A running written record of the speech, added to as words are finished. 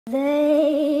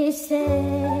They say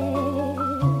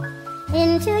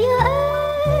into your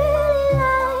early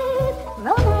life,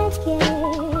 romance came,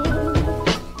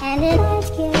 and it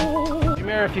came.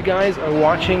 Jumeirah, if you guys are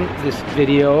watching this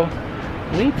video,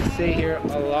 we need to stay here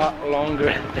a lot longer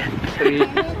than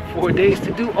 3-4 days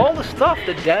to do all the stuff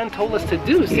that Dan told us to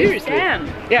do. Seriously. Dan.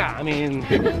 Yeah, I mean,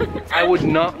 I would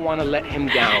not want to let him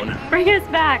down. Bring us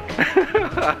back.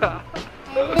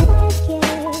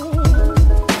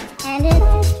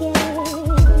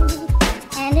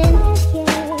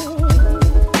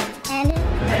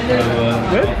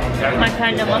 Good? My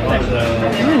kind of muffin.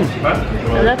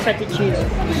 I love feta cheese.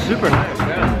 Super nice,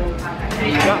 yeah.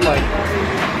 It's got like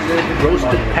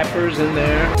roasted peppers in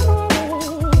there.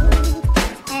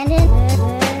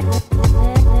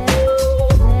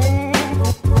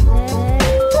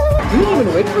 You didn't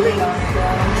even wait for me?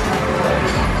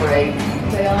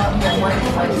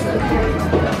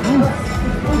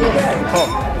 Oh,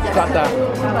 it's got that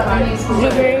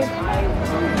blueberry,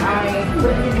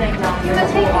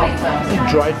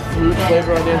 dried fruit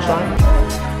flavor on the inside.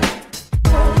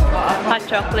 Hot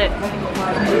chocolate.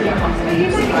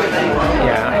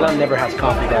 Yeah, Ahlam never has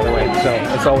coffee, by the way, so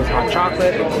it's always hot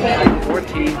chocolate or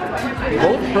tea.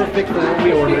 Both perfect for what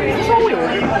we ordered. That's all we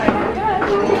ordered.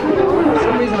 For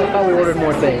some reason I thought we ordered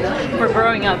more things. We're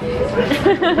growing up.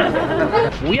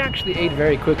 We actually ate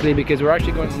very quickly because we're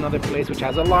actually going to another place which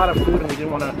has a lot of food and we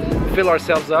didn't want to fill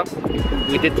ourselves up.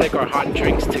 We did take our hot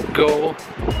drinks to go.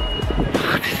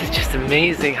 This is just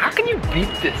amazing. How can you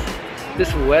beat this?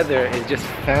 This weather is just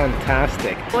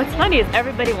fantastic. What's funny is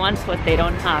everybody wants what they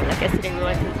don't have. Like yesterday we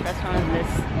went to this restaurant and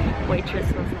this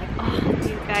waitress was like, oh,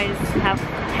 you guys have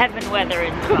heaven weather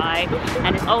in Dubai.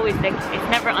 And it's always like, it's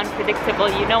never unpredictable.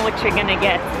 You know what you're gonna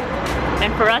get.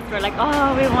 And for us, we're like,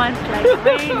 oh, we want like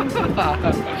rain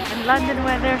and London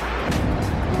weather.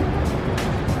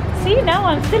 See, now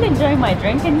I'm still enjoying my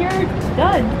drink and you're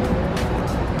done.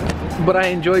 But I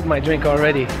enjoyed my drink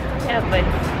already. Yeah, but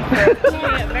for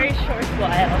a very short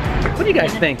while. What do you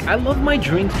guys think? I love my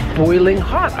drinks boiling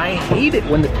hot. I hate it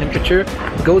when the temperature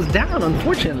goes down,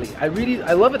 unfortunately. I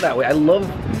love it that way. I love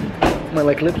my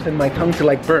lips and my tongue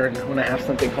to burn when I have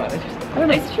something hot. I don't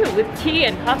know. It's true. With tea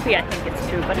and coffee, I think it's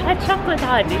true. But hot chocolate,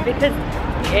 hardly, because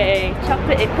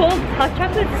cold hot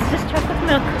chocolate is just chocolate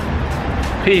milk.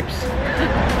 Peeps,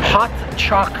 hot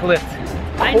chocolate.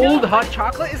 Cold hot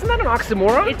chocolate? Isn't that an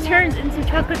oxymoron? It turns into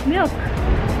chocolate milk.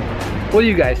 What do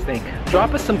you guys think?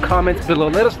 Drop us some comments below.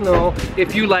 Let us know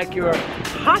if you like your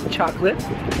hot chocolate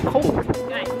cold.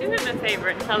 Guys, do him a favor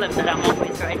and tell him that I'm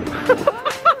always right.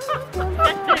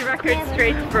 Set the record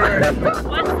straight for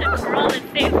once and for all and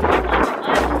save all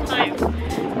the time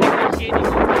negotiating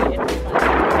with me in his life.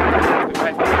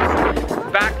 Right, peeps.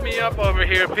 Back me up over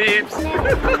here, peeps.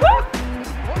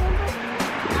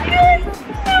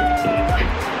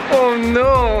 Oh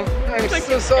no, I'm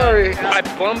so sorry. I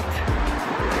bumped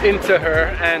into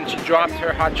her and she dropped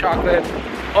her hot chocolate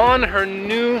on her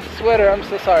new sweater. I'm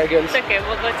so sorry, girls. It's okay,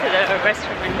 we'll go to the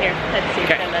restroom in here. Let's see if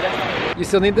they'll let us know. You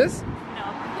still need this? No.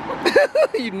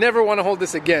 You never want to hold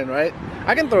this again, right?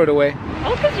 I can throw it away.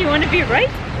 Oh, because you want to be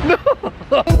right? No.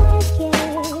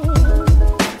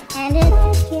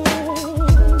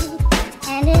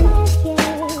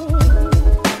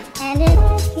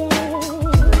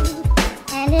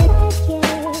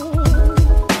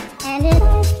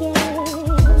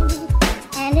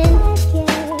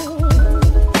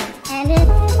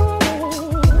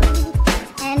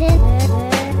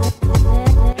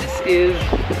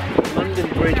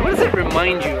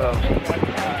 Remind you of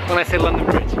when I say London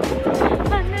Bridge?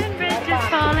 London Bridge is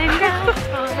falling down,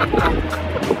 falling down.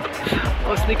 I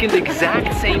was thinking the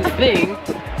exact same thing,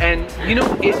 and you know,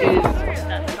 it is,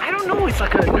 I don't know, it's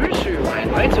like a nursery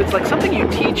rhyme, right? So it's like something you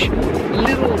teach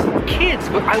little kids,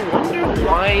 but I wonder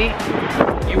why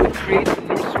you would create a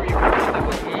nursery rhyme that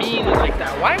was mean like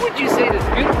that. Why would you say this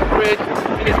beautiful bridge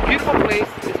in this beautiful place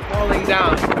is falling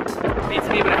down? It's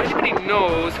me, but if anybody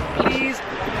knows, please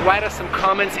write us some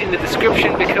comments in the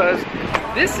description because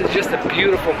this is just a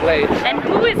beautiful place. And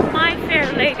who is my fair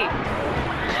lady?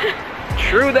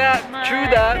 True that, true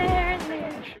that.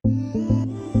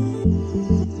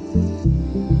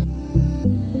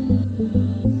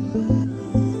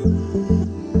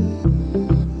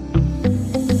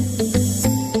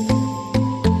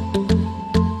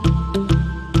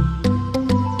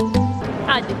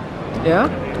 Adi. Yeah?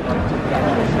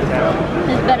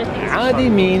 It's better things. Adi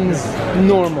means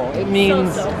normal. It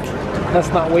means let's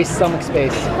not waste stomach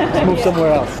space. Let's move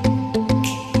somewhere else.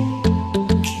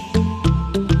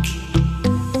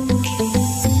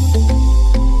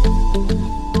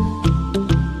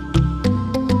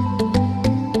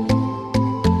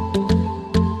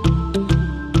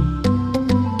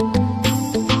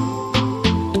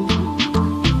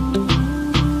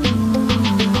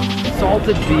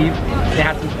 salted beef. They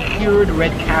have some cured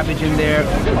red cabbage in there,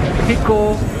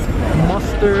 pickle,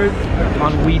 mustard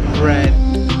on wheat bread.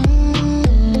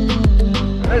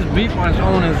 This beef on its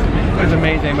own is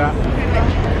amazing, but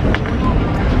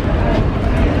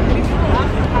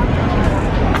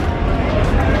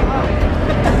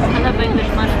I love English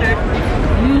mustard.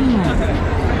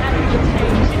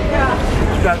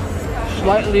 It's got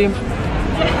slightly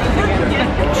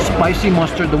spicy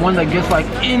mustard, the one that gets like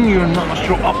in your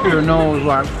nostril, up your nose,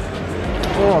 like,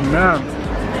 oh man.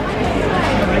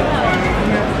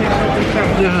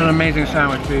 This is an amazing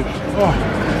sandwich, peeps. Oh.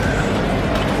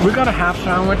 We got a half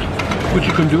sandwich, which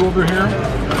you can do over here,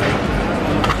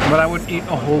 but I would eat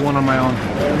a whole one on my own.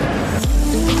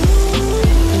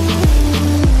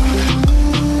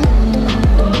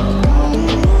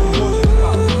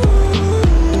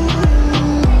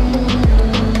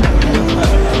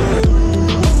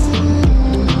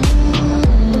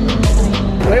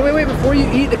 Wait, before you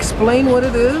eat, explain what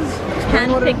it is.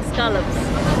 Hand-picked scallops,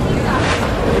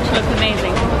 which look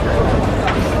amazing.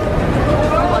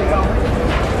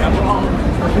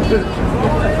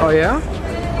 Oh yeah?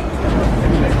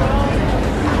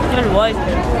 Good white.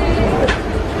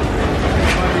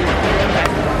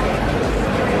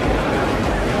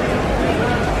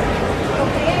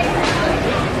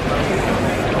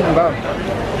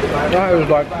 That is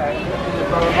like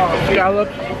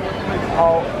scallops,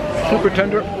 all super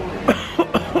tender.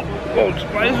 Oh, it's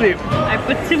spicy. I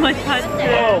put too much hot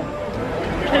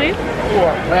chili.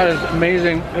 That is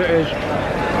amazing. It is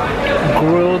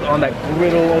grilled on that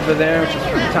griddle over there, which is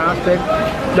fantastic.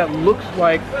 That looks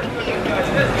like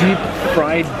deep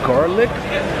fried garlic.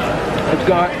 It's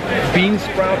got bean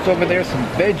sprouts over there, some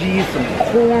veggies, some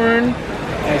corn.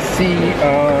 I see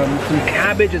some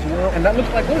cabbage as well. And that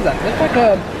looks like, what is that? That's like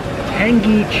a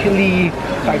tangy chili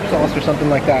type sauce or something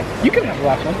like that. You can have the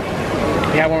last one.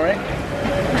 You have one, right?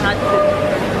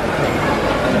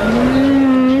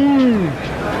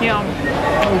 Yum.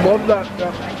 I love that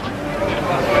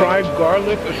fried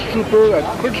garlic, is super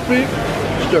crispy,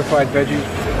 stir-fried veggies.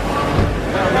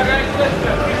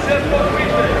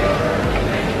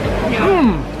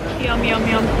 Yum, yum,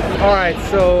 yum. All right,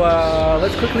 so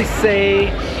let's quickly say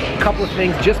a couple of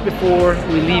things just before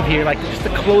we leave here, like just the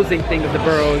closing thing of the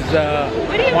Burroughs.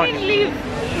 What do you mean leave?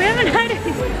 We haven't had it.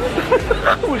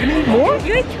 We're gonna eat more?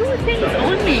 You had 2 things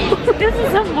only. This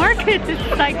is a market.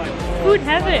 It's like food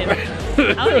heaven.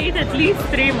 I'll eat at least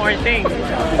 3 more things.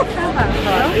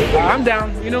 I'm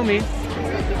down. You know me.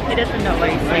 He doesn't know what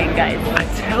he's saying, guys. I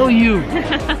tell you,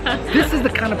 this is the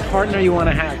kind of partner you want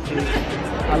to have, dude.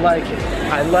 I like it.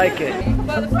 I like it.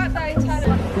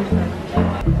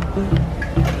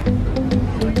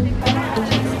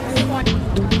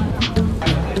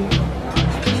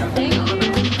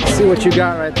 See what you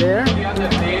got right there. So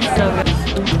good.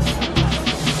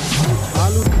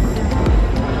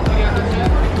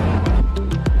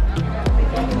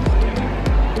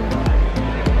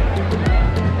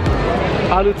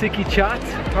 Aloo tikki chaat.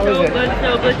 How is So it? good,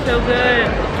 so good, so good.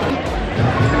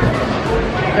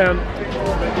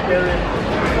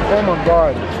 Oh my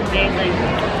God. Amazing.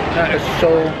 That is so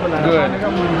good.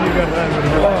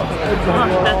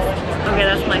 Okay,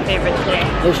 that's my favorite today.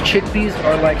 Those chickpeas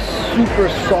are like super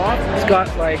soft. It's got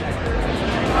like,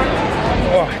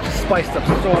 oh, it's just spiced up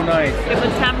so nice. You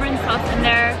put tamarind sauce in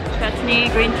there, chutney,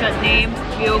 green chutney,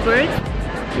 yogurt.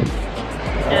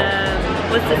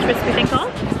 What's this crispy thing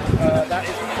called? That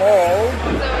is called,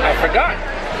 I forgot.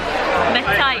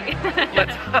 Mektai.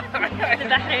 The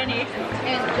Bahraini.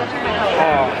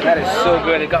 Oh, that is so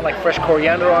good. It got like fresh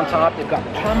coriander on top. They've got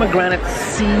pomegranate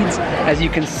seeds, as you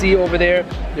can see over there.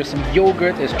 There's some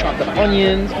yogurt. There's chopped up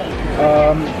onions.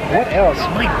 What else?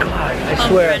 My God, I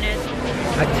swear.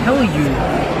 I tell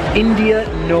you, India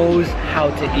knows how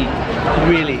to eat.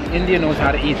 Really, India knows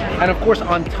how to eat. And of course,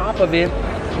 on top of it,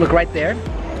 look right there,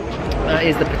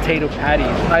 is the potato patties.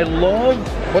 I love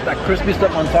what that crispy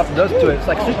stuff on top does to it. It's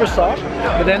like super soft,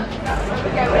 but then,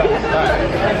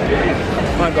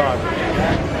 my God.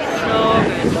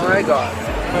 So good. My God.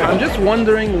 I'm just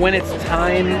wondering when it's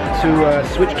time to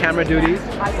switch camera duties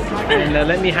and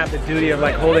let me have the duty of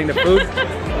like holding the food.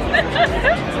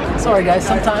 Sorry guys,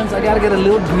 sometimes I gotta get a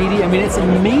little greedy. I mean, it's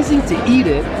amazing to eat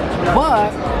it,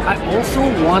 but I also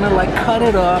want to like cut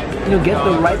it up, you know, get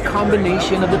the right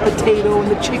combination of the potato and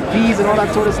the chickpeas and all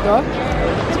that sort of stuff.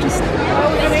 It's just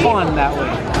fun that way.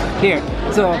 Here,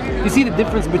 so you see the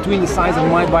difference between the size of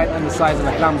my bite and the size of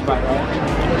Ahlam's bite, right?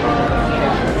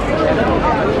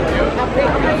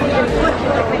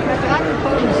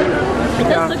 It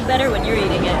does look better when you're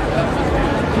eating it.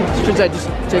 Since I just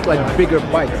take like bigger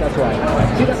bites, that's why.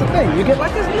 See, that's the thing. You get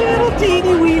like this little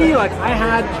teeny weeny. Like I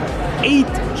had 8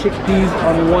 chickpeas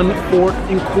on 1 fork,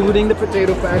 including the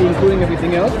potato patty, including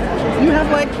everything else. You have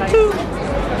like 2,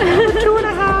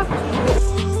 2.5.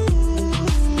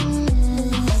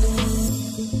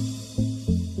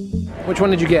 Which one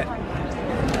did you get?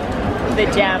 The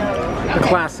jam. The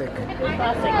classic.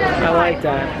 Classic. I like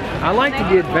that. I like to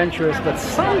be adventurous, but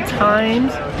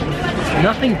sometimes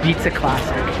nothing beats a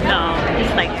classic. No,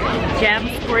 it's like jam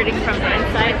squirting from the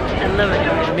inside. I love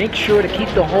it. Make sure to keep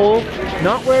the hole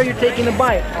not where you're taking a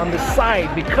bite, on the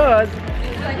side, because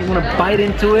you want to bite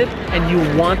into it and you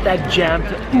want that jam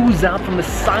to ooze out from the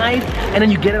side, and then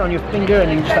you get it on your finger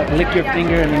and you just like lick your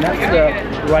finger. I mean, that's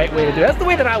the right way to do it. That's the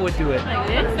way that I would do it. Like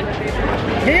this?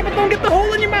 Yeah, but don't get the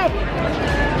hole in your mouth.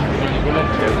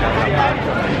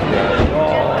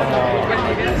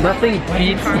 Oh, nothing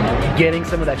beats getting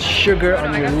some of that sugar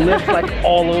on your lips, like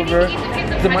all over.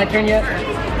 Is it my turn yet?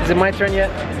 Is it my turn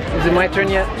yet? Is it my turn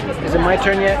yet? Is it my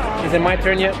turn yet? Is it my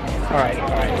turn yet? All right, all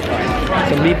right, all right.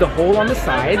 So leave the hole on the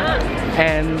side.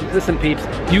 And listen, peeps,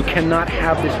 you cannot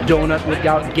have this donut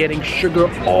without getting sugar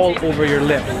all over your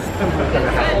lips.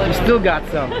 You still got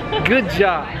some. Good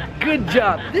job. Good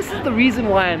job. This is the reason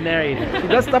why I'm married. She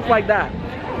does stuff like that.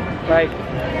 Like,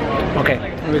 okay,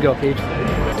 here we go, peeps.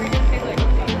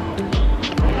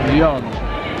 Yum.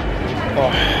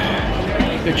 Oh,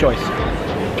 good choice.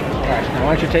 Alright, now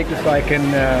why don't you take this so I can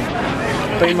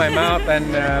clean my mouth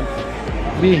and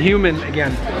be human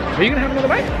again. Are you gonna have another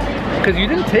bite? Because you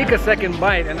didn't take a second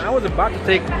bite, and I was about to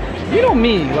take, you know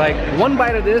me, like one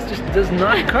bite of this just does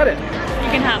not cut it. You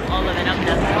can have all of it. I'm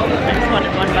done. I just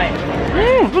wanted one bite.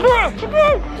 Look at that!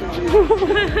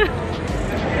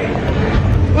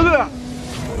 Look at that!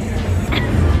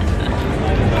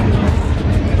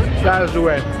 That is the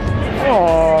way.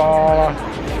 Aww.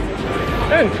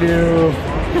 Thank you.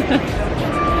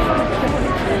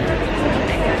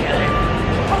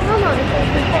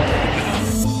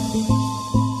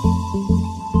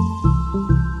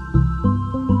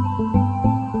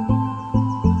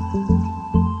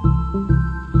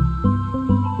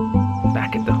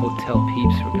 Back at the hotel,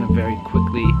 peeps. We're gonna very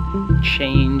quickly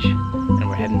change and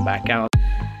we're heading back out.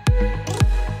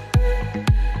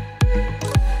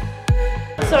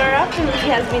 So our afternoon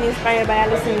has been inspired by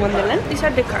Alice in Wonderland. These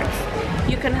are the cards.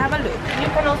 You can have a look. You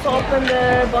can also open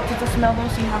the bottle to smell them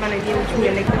so you have an idea which one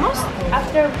you like the most.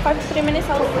 After 5 to 3 minutes,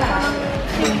 I'll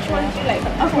see which ones you like.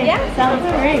 Okay, yeah? sounds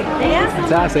great. Yeah?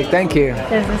 Fantastic, thank you.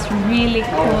 There's this really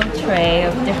cool tray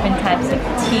of different types of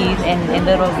teas in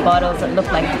little bottles that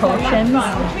look like potions,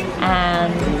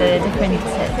 and the different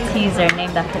teas are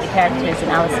named after the characters in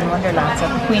Alice in Wonderland. So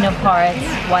Queen of Hearts,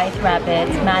 White Rabbit,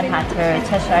 Mad Hatter,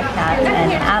 Cheshire Cat,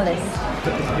 and Alice.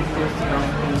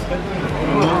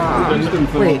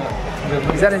 Wait,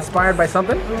 is that inspired by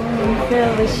something?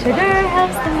 Fill with sugar,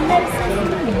 helps the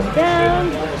medicine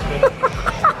down.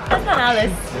 That's not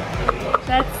Alice.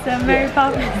 That's Mary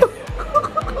Poppins.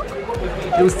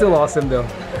 It was still awesome though,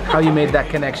 how you made that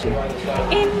connection.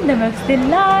 In the most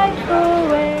delightful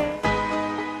way.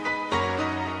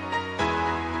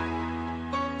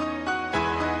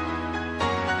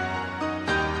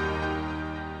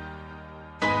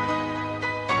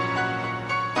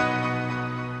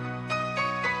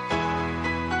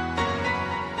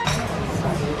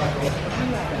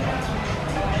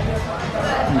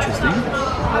 Interesting.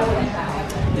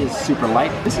 It is super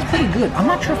light. This is pretty good. I'm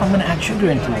not sure if I'm gonna add sugar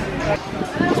into it.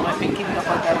 Is my pinky up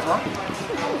like that as well?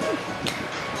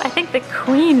 I think the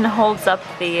Queen holds up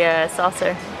the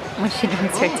saucer when she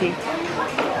drinks her tea.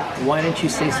 Why didn't you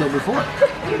say so before?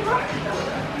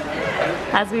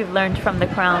 As we've learned from The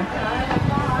Crown.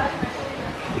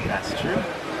 That's true.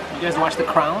 You guys watch The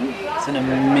Crown? It's an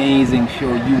amazing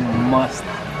show. You must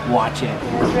watch it.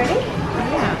 Ready?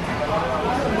 Yeah.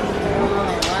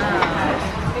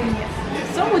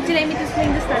 So would you like me to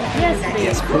explain the stand? Yes, please.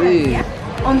 Yes, please. Yeah.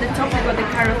 On the top we got the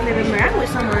carrot flavored meringue with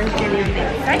some orange jelly on the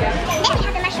inside. And we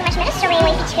have the mushroom marshmallow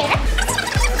strawberry peach flavor.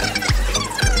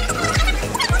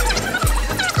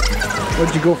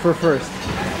 What'd you go for first?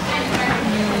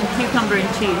 Cucumber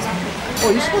and cheese. Oh,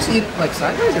 you're supposed to eat it like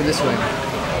sideways or this way?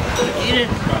 Eat it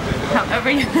however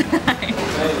you like.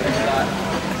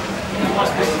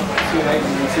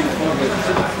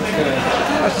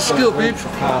 That's a skill, peeps.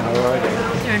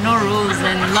 There are no rules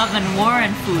in love and war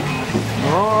and food.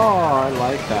 Oh, I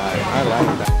like that. I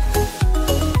like that.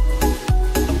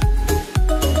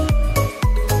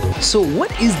 So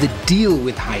what is the deal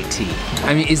with high tea?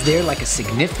 I mean, is there like a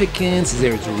significance? Is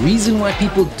there a reason why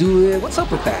people do it? What's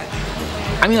up with that?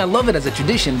 I mean, I love it as a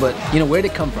tradition, but you know, where'd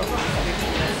it come from?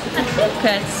 I think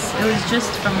it was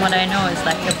just, from what I know, it's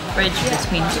like a bridge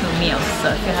between 2 meals. So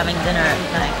if you're having dinner at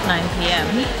like 9 p.m.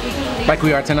 Like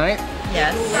we are tonight?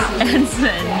 Yes, and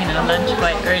then, you know, lunch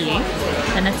quite early.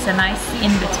 And it's a nice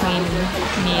in-between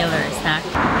meal or snack.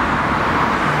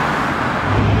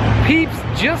 Peeps,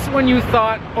 just when you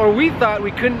thought, or we thought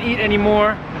we couldn't eat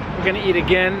anymore, we're gonna eat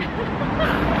again.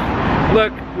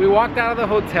 Look, we walked out of the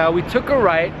hotel, we took a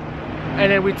right,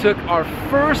 and then we took our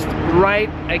first right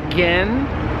again.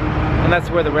 And that's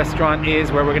where the restaurant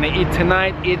is, where we're gonna eat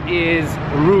tonight. It is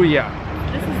Ruya.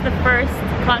 This is the first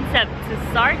concept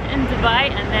to start in Dubai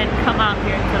and then come out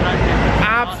here to London.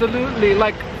 Absolutely,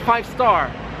 like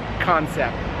 5-star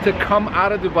concept. To come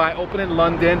out of Dubai, open in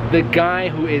London. The guy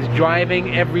who is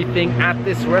driving everything at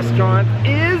this restaurant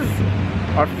is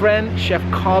our friend Chef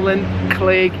Colin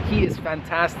Clegg. He is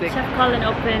fantastic. Chef Colin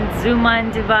opened Zuma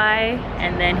in Dubai,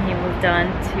 and then he moved on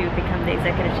to become the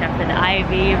executive chef for the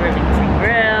Ivy, Remington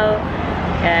Grill,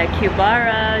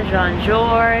 Cubara,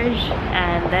 Jean-Georges,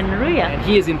 and then Ruya. And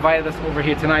he has invited us over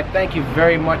here tonight. Thank you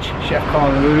very much, Chef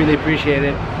Colin. We really appreciate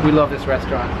it. We love this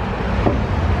restaurant.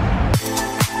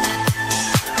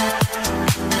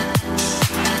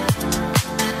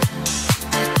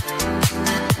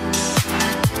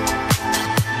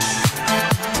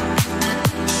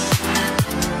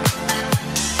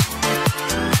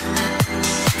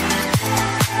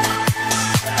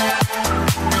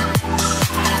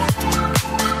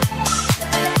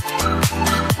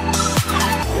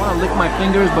 Lick my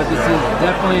fingers, but this is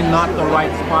definitely not the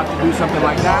right spot to do something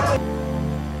like that.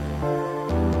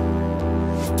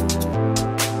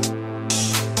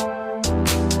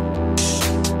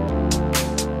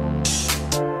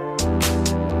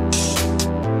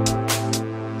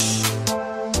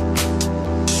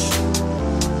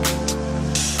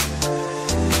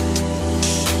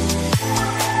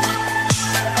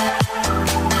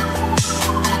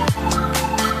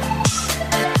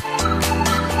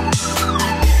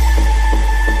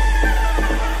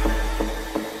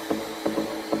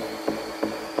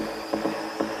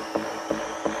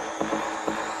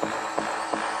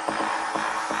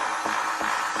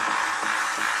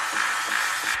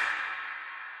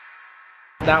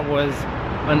 That was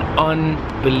an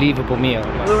unbelievable meal.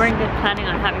 We weren't planning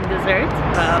on having dessert,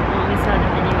 but when we saw the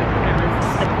menu, it was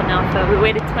the kunafa. We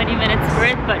waited 20 minutes for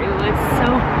it, but it was so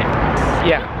good.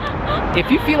 Yeah. If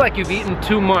you feel like you've eaten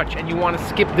too much and you want to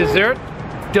skip dessert,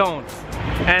 don't.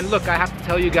 And look, I have to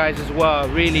tell you guys as well,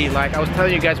 really, like I was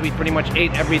telling you guys, we pretty much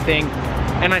ate everything.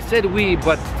 And I said we,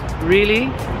 but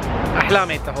really,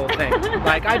 Ahlam ate the whole thing.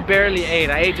 Like, I barely ate.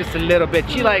 I ate just a little bit.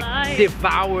 She like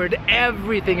devoured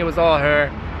everything. It was all her.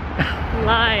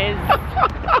 Lies.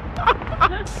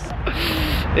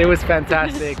 It was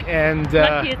fantastic. And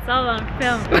lucky it's all on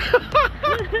film.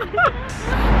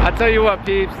 I'll tell you what,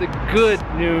 peeps, the good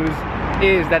news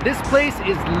is that this place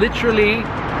is literally,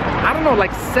 I don't know,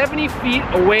 like 70 feet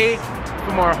away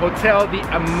from our hotel, the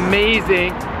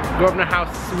amazing GROSVENER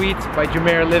House Suites by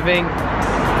JUMEIRAH Living.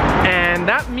 And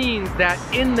that means that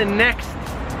in the next,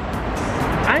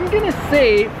 I'm gonna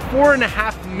say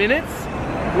 4.5 minutes,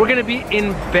 we're gonna be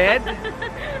in bed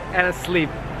and asleep,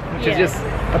 which is just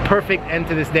a perfect end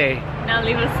to this day. Now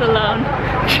leave us alone.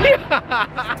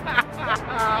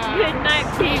 Good night,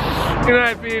 peeps. Good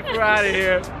night, peeps. We're out of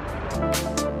here.